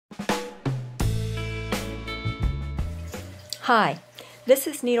Hi, this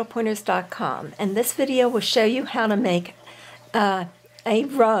is needlepointers.com, and this video will show you how to make a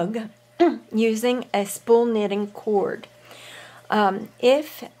rug using a spool knitting cord.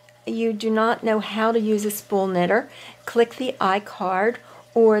 If you do not know how to use a spool knitter, click the iCard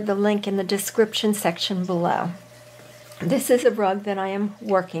or the link in the description section below. This is a rug that I am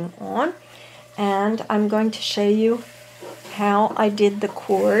working on, and I'm going to show you how I did the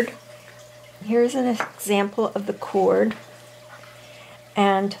cord. Here's an example of the cord.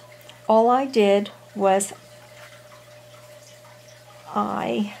 And all I did was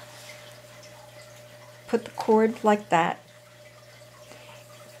I put the cord like that,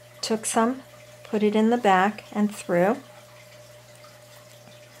 took some, put it in the back and through,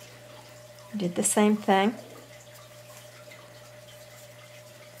 did the same thing,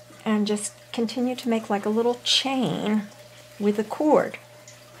 and just continue to make like a little chain with the cord.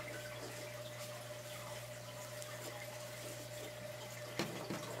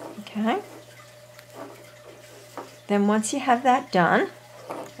 Okay. Then once you have that done,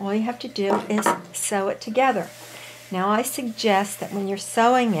 all you have to do is sew it together. Now I suggest that when you're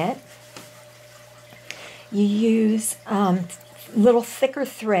sewing it, you use little thicker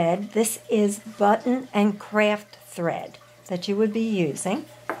thread. This is button and craft thread that you would be using.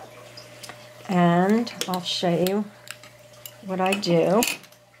 And I'll show you what I do.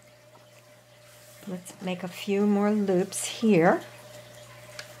 Let's make a few more loops here.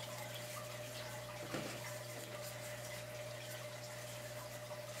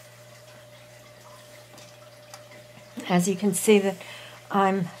 As you can see that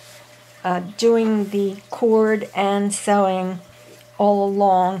I'm doing the cord and sewing all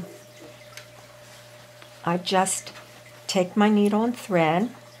along. I just take my needle and thread,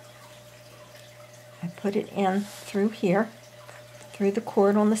 I put it in through here, through the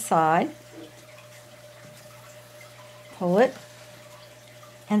cord on the side, pull it,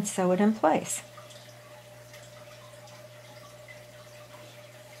 and sew it in place.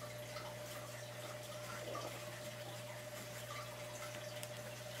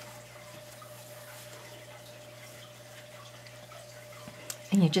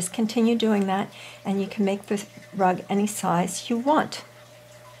 And you just continue doing that, and you can make the rug any size you want.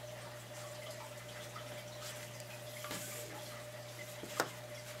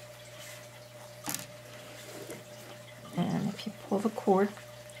 And if you pull the cord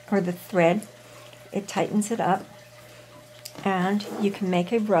or the thread, it tightens it up, and you can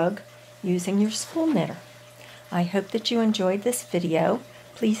make a rug using your spool knitter. I hope that you enjoyed this video.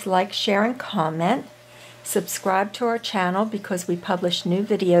 Please like, share, and comment. Subscribe to our channel because we publish new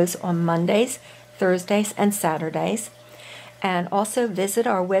videos on Mondays, Thursdays, and Saturdays. And also visit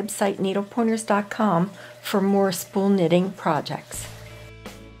our website needlepointers.com for more spool knitting projects.